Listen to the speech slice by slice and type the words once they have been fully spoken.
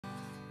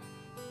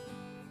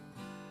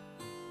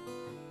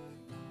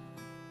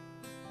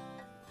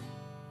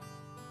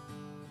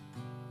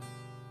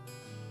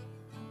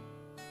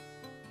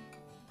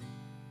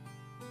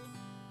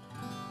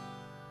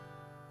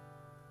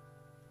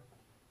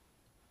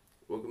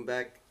Welcome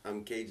back.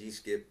 I'm KG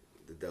Skip,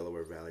 the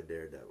Delaware Valley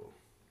Daredevil.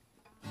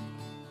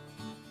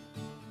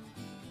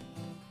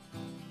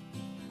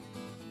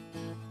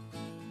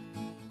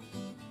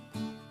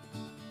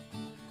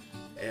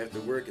 After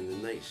working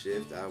the night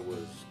shift, I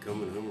was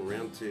coming home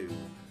around 2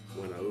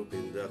 when I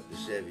opened up the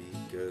Chevy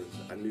because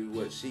I knew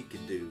what she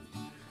could do.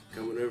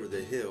 Coming over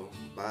the hill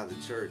by the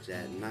church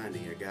at 90,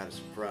 I got a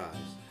surprise.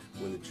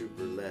 When the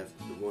trooper left,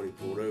 the one he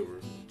pulled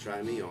over,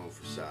 tried me on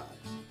for size.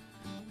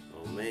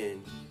 Oh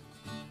man,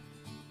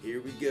 here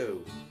we go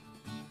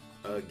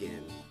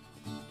again.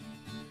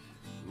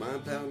 My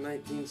Impala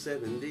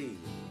 1970,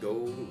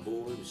 golden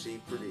boy was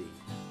she pretty.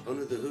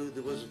 Under the hood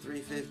there was a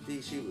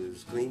 350, she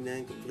was clean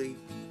and complete.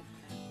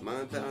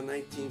 My Impala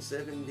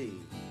 1970,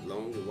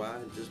 long and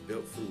wide, just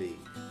built for me.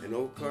 An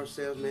old car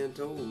salesman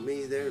told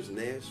me there's an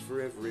ass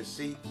for every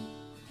seat.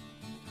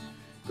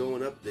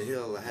 Going up the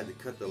hill, I had to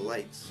cut the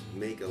lights,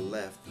 make a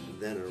left,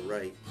 then a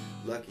right.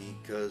 Lucky,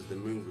 cause the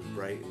moon was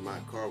bright and my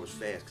car was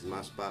fast, cause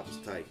my spot was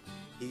tight.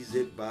 He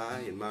zipped by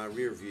in my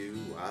rear view,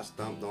 I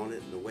stomped on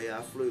it and away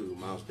I flew.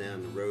 Miles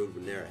down the road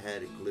when never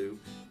had a clue.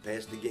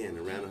 Passed again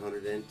around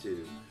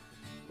 102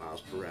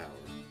 miles per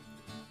hour.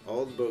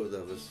 All the both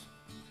of us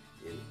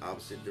in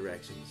opposite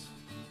directions.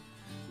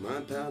 My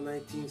Impala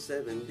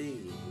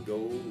 1970,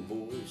 golden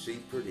boy, she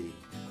pretty.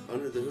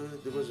 Under the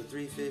hood there was a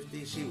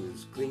 350, she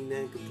was clean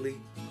and complete.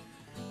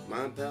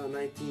 My Impala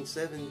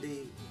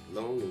 1970,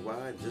 long and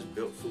wide, just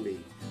built for me.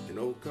 An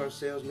old car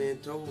salesman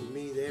told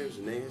me there's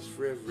an ass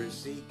for every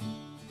seat.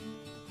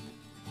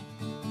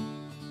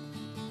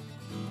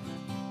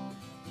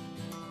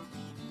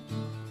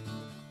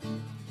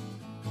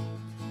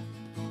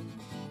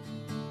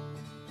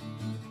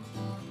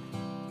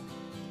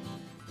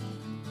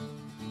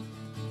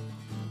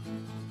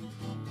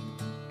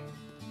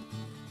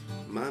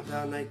 My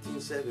Impala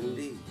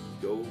 1970,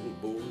 golden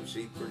boy,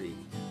 she pretty.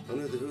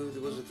 Under the hood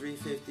there was a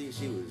 350,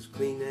 she was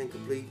clean and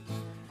complete.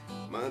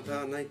 My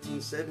Impala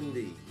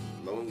 1970,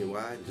 long and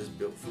wide, just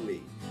built for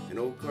me. An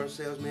old car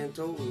salesman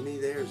told me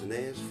there's an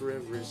ass for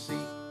every seat.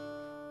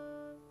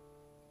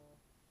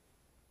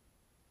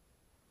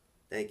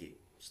 Thank you.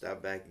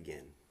 Stop back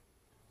again.